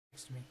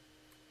next to me.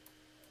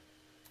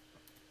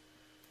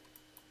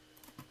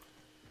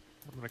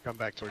 I'm gonna come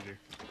back towards you.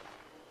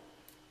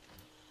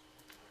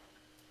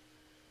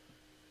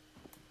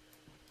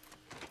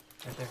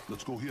 Right there.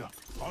 Let's go here.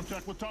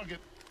 Contact with target.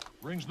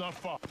 Ring's not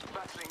far.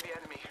 Battling the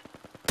enemy.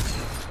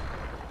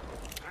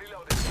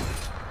 Reloading.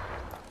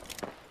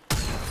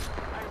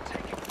 I'm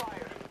taking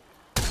fire.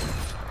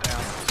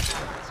 Down.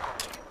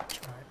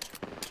 Alright.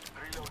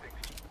 Reloading.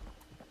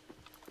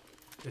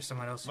 There's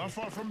someone else here. Not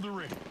far from the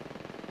ring.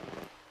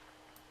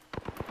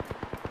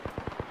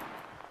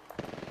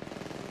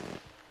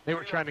 They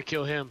were trying to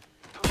kill him.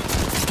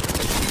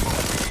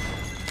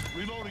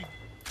 Reloading.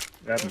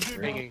 Grab him.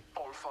 Ringing.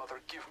 All Father,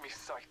 give me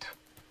sight.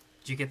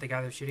 Did you get the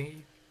guy that was shooting at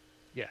you?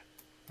 Yeah.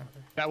 Okay.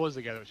 That was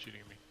the guy that was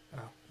shooting at me.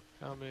 Oh.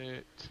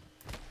 Helmet.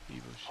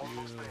 Evil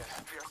Almost shield. there.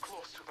 We are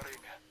close to the ring.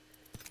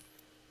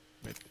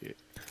 Medkit.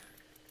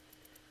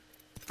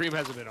 Freedom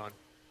hasn't been on.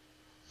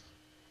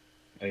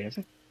 Oh, he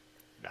hasn't?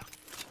 No.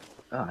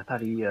 Oh, I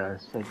thought he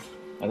said.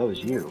 Oh, that was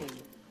you.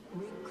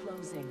 Ring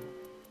closing.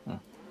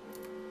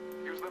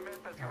 Use the map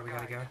as Oh, your we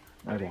gotta guide. go.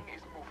 The Okay. ring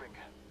is moving.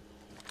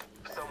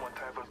 Someone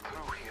traveled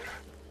through here.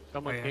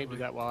 Someone Oh, yeah, came to we-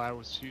 that while I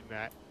was shooting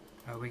that.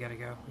 Oh, we gotta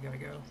go. We gotta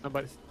go.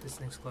 Somebody- This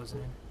thing's closing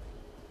in. I'm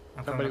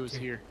coming Somebody up was to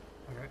you. here.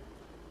 Okay.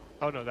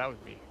 Oh no, that was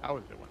me. I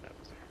was the one that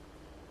was there.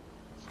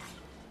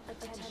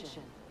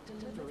 Attention.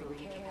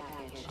 Delivering care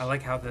package. I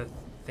like how the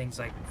thing's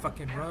like,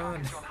 fucking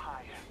run. Package on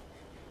high.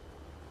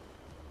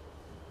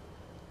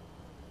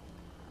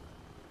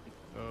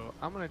 So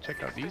I'm gonna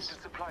check out these.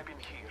 Extended supply bin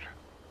here.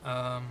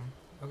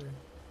 Okay.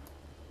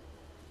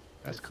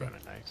 That's Okay. kind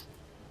of nice.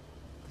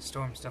 The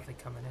storm's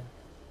definitely coming in.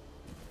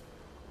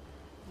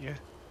 Yeah.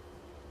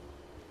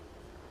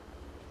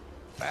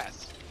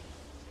 Fast.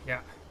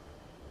 Yeah.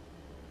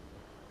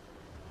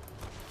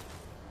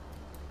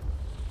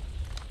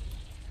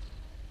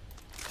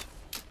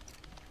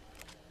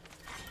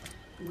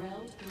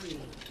 Round 3.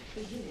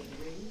 Beginning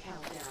ring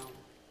countdown.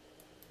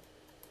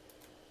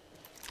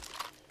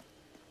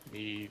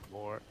 Need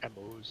more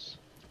ammos.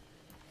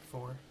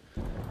 4.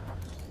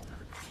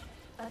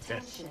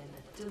 Attention.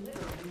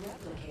 Delivering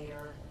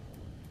replicator.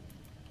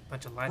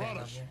 Bunch of lighting on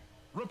Brothers. here.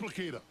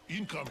 Replicator.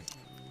 Incoming.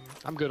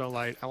 I'm good on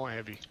light. I want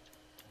heavy.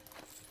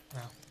 Oh.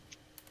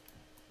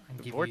 I can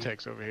The give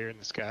vortex over here in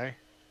the sky.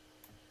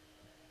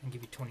 I can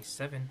give you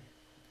 27.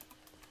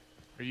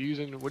 Are you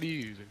using? What are you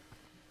using?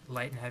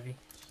 Light and heavy.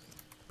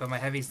 But my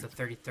heavy's the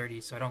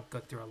 30-30, so I don't go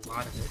through a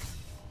lot of it.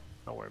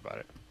 Don't worry about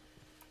it.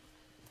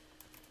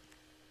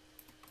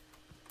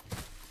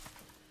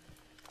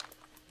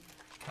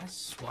 Can I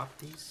swap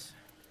these?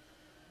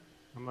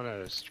 I'm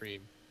gonna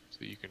stream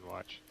so you can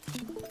watch.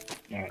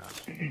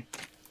 Alright.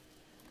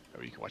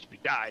 Oh, you can watch me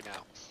die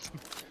now.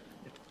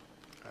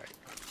 Alright.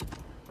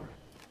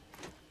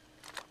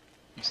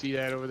 You see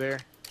that over there?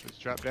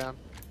 Just drop down.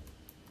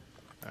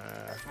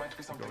 Might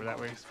be something over that out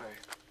way. this way.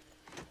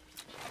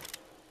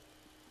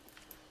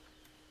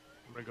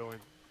 I'm gonna go in.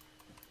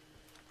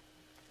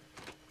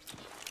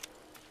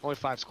 Only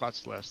 5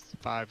 squads left.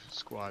 5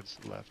 squads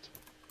left.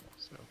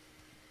 So.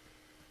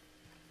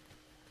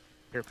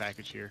 Care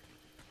package here.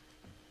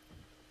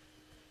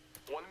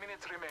 1 minute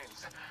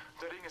remains.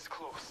 The ring is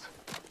close.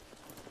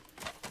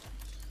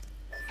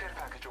 Care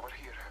package over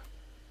here.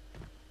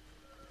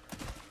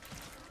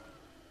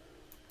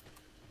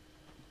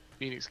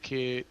 Phoenix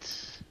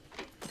kit.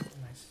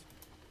 Nice.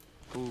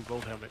 Ooh,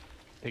 gold helmet.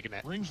 Taking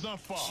that. Ring's not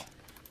far.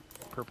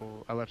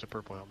 Purple. I left a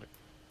purple helmet.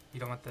 You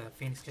don't want the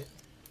Phoenix kit?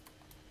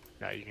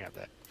 Nah, you can have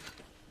that.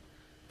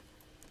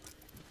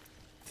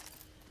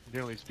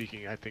 Generally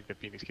speaking, I think the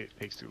Phoenix kit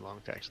takes too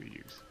long to actually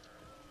use.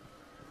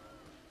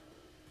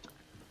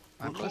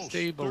 We're I'm gonna close.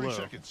 stay 30 below.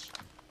 seconds.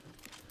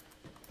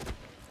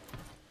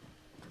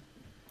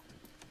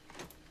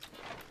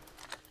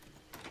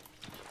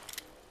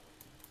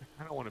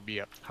 I don't want to be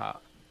up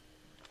top.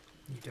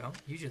 You don't?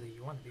 Usually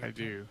you want to be I up top.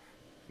 do.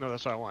 No,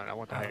 that's what I want. I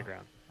want the high Oh.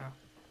 ground. I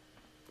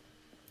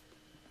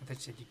thought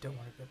you said you don't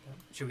want to be up top.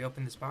 Should we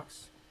open this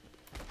box?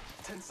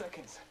 10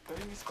 seconds. The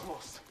ring is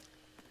close.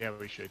 Yeah,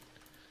 we should.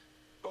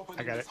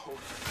 Opening I got this it. hole.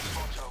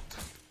 Watch out.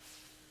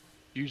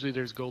 Usually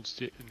there's gold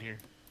shit in here.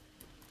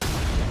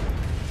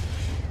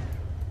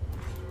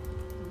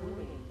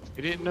 Warning.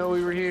 They didn't know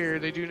we were here.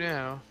 They do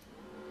now.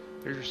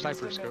 There's your Use sniper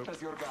the map scope.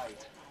 as your guide.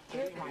 The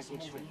Care ring is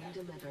package moving. being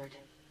delivered.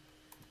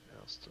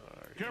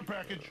 L-star. Care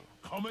package.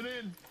 Coming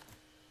in.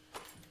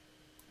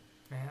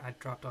 Man, I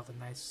dropped all the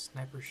nice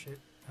sniper shit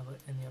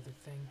in the other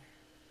thing.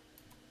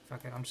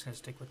 Fuck it, I'm just gonna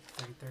stick with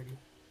the 30-30.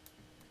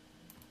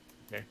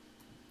 Okay.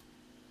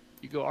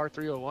 You go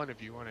R301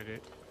 if you wanted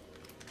it.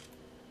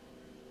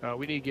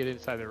 We need to get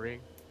inside the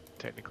ring,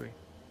 technically.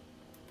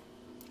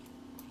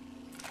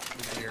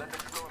 In here. Let's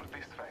explore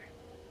this way.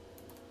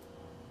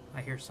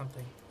 I hear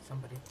something.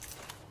 Somebody.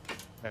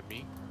 That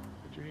me?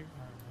 Did you hear?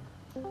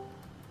 I don't know.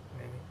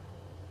 Maybe.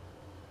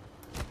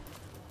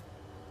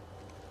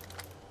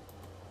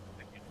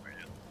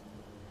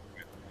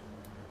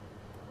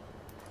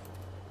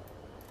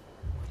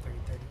 More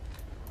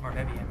 30-30. More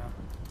heavy ammo.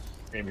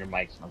 Maybe your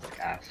mic smells like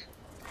ass.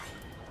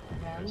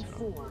 Round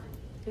 4.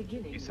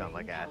 Beginning You sound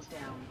ring like ass.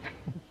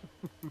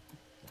 countdown.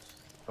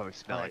 Probably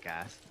smell Alright. like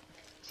ass.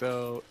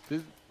 So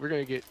this this is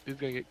gonna get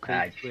I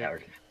crazy just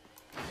showered.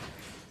 quick.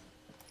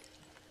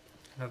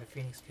 Another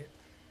Phoenix kit.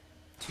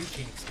 2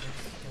 Phoenix kits.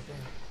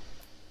 Goddamn.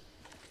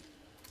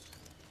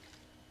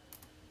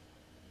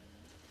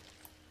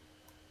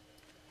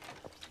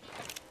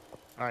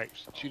 Alright,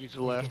 shooting to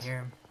the You left. can hear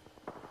them.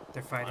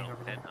 They're fighting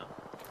over there.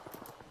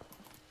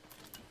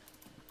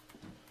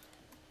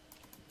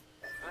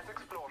 Let's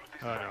explore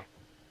this Oh way. no.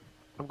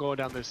 I'm going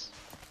down this.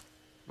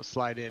 We'll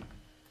slide in.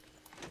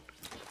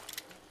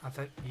 I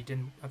thought you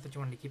didn't. I thought you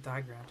wanted to keep the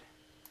high ground.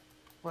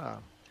 Wow,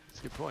 that's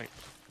a good point.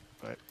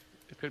 But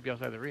it could be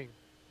outside the ring.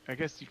 I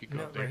guess you could go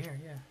No, up there. right here.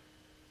 Yeah.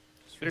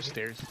 Just There's right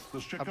here. stairs.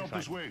 Let's check I'll be out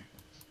this fine. way.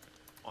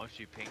 Why don't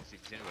you ping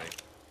 6 anyway?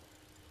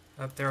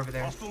 Up there, over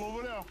there. Hostile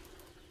over there.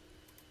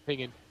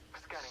 Pinging.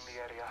 Scanning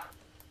the area.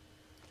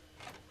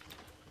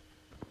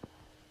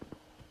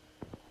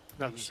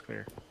 Nothing's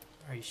clear.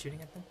 Are you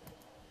shooting at them?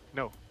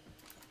 No.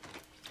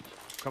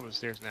 Coming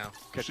upstairs now. Say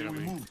Catching up we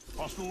with you. move.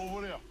 Hostile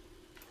over there.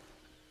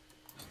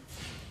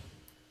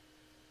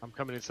 I'm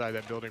coming inside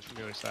that building from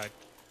the other side.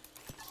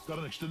 Got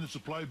an extended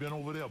supply bin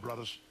over there,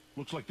 brothers.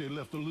 Looks like they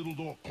left the little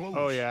door closed.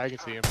 Oh yeah, I can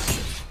see him.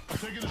 I'm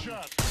taking a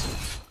shot.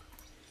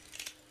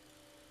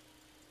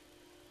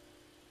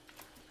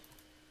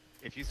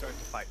 If you start to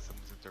fight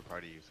someone's in third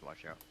party, you have to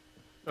watch out.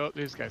 Oh,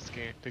 these guys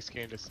scanned. They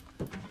scanned us.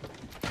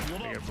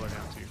 Shield They up. got blood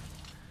down too.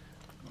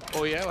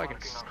 Oh yeah, I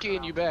can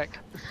scan you back.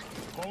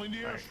 Calling the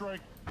airstrike.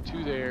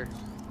 2 there.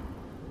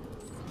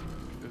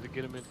 Does it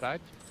get him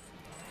inside?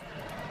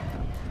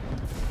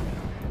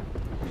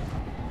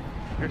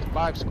 There's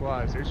 5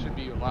 squads. There should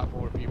be a lot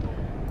more people.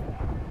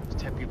 There's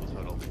 10 people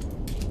total.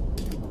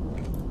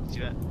 See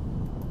that?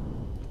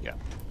 Yeah.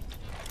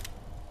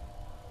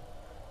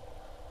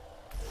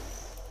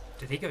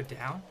 Did he go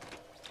down?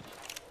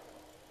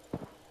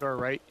 To our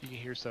right, you can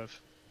hear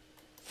stuff.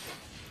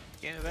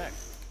 Get in the back.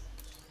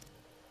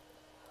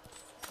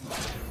 Bunch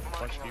of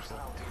Marking our people.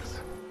 surroundings.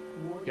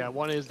 Warning. Yeah,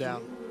 one is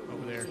down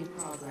over there. In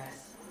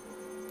progress.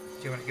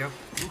 Do you want to go?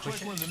 Looks Push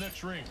like it. we're in the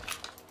next ring.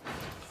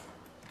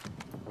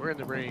 We're in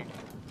the ring.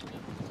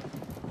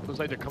 Looks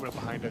like they're coming up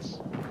behind us.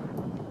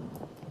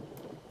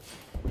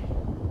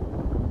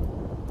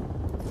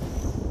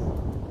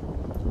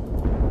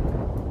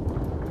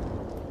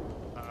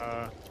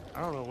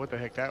 I don't know what the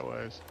heck that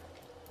was.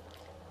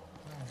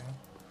 I don't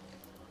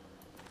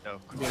know. No,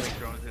 Korean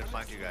drones didn't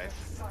find you guys.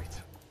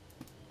 Sight.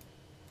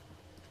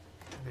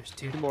 There's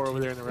 2. 2 more over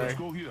there in the Let's right.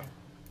 go here.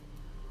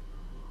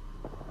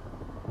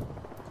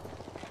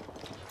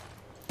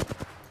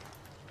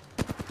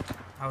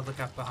 I would look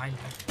up behind you.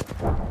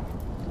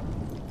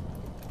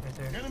 Right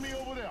there. Enemy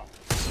over there.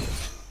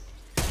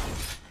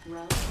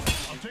 Round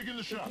I'm taking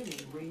the shot.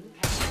 beginning ring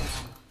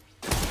countdown.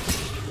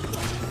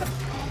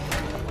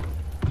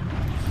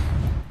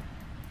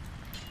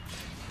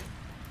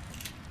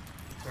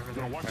 Over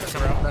Gonna there. watch Alright,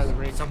 that we're outside the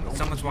ring.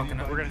 Someone's walking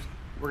up. We're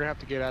gonna have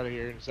to get out of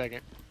here in a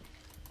second.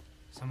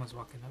 Someone's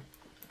walking up.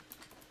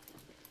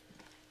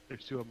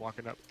 There's 2 of them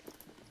walking up.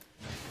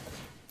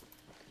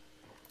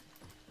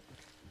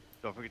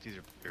 Don't forget to use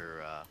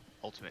your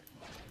ultimate.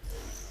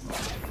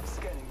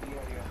 Scanning the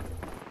area.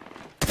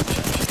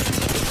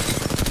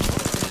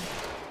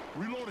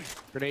 Reloading.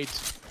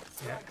 Grenades.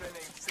 Yeah.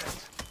 Grenade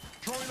set.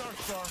 Throwing Arc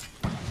Star.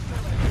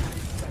 Grenade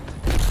set.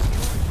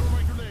 Throw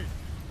my grenade.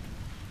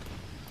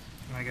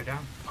 You want to go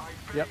down? I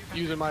Yep,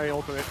 breathe. using my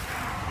ultimate.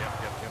 Yep.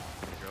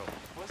 Use your ult.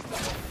 What's the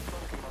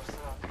marking our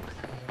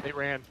surroundings? They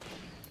ran.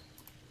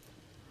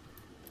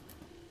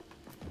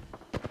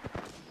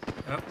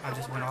 Oh, I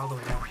just went all the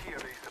way down. Here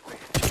recently.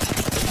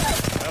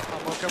 Yep,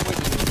 I'm gonna come with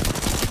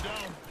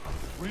Down.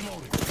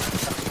 Reloading.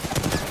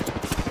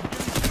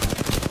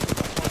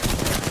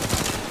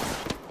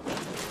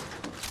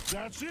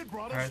 That's it,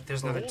 brothers. Alright,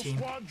 there's The another whole team.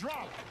 squad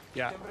dropped.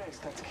 you. Yeah. Embrace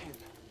that kill.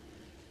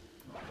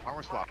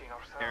 Armor swap. Marking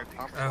our Eric,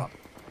 armor surroundings.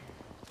 swap.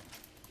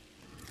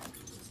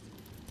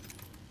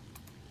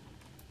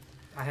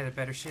 I had a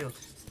better shield.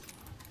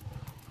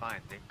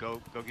 Fine. Then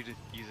go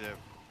use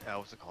a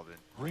what's it called then?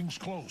 Rings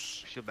close.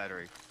 Shield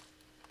battery.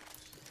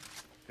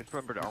 Just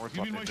remember to armor Give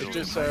swap. me my in shield.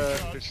 building.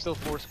 Just there's still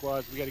 4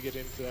 squads. We gotta get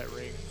into that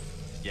ring.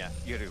 Yeah,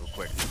 you gotta go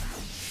quick.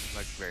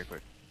 Like very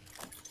quick.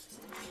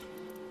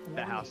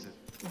 That house is.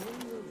 Ring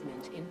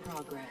movement in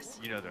progress.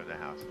 You know they're in the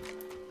house.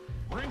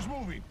 Rings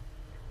moving.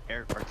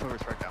 Eric,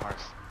 artillery's right in that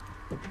house.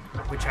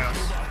 Which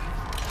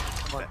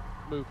house? Come on,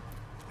 move.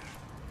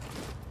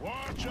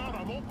 Watch out,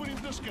 I'm opening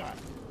this guy.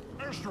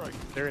 Airstrike.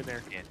 They're in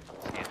there. Scan.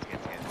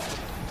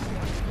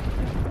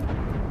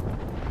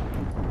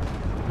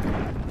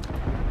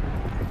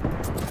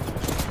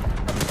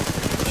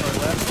 Our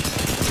left.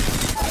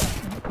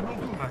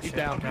 Oh, He's shit.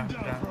 down. I'm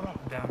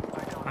down.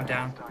 I'm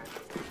down.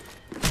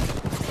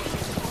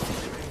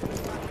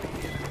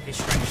 He's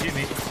trying to shoot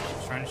me.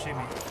 He's trying to shoot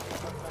me.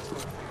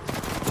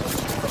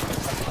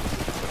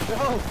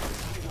 Whoa!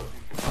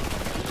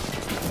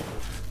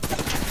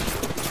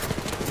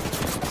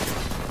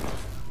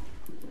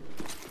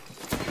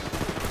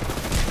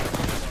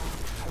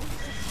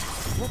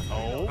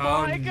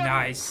 Oh,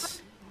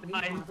 nice.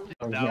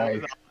 That was That nice.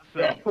 was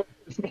awesome. That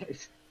was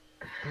nice.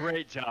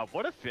 Great job.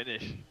 What a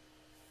finish.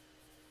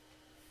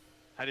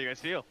 How do you guys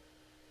feel?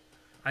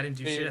 I didn't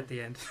do shit at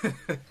the end.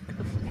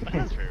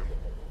 That's true.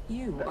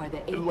 You are the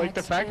Apex Like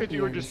the fact that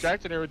you were champions.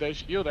 distracting her with that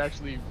shield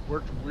actually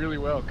worked really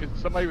well because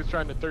somebody was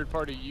trying to third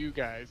party you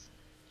guys.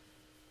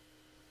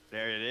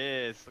 There it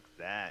is. Look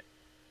at that.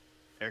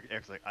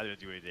 Eric's like, I didn't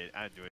do what he did. I didn't do it.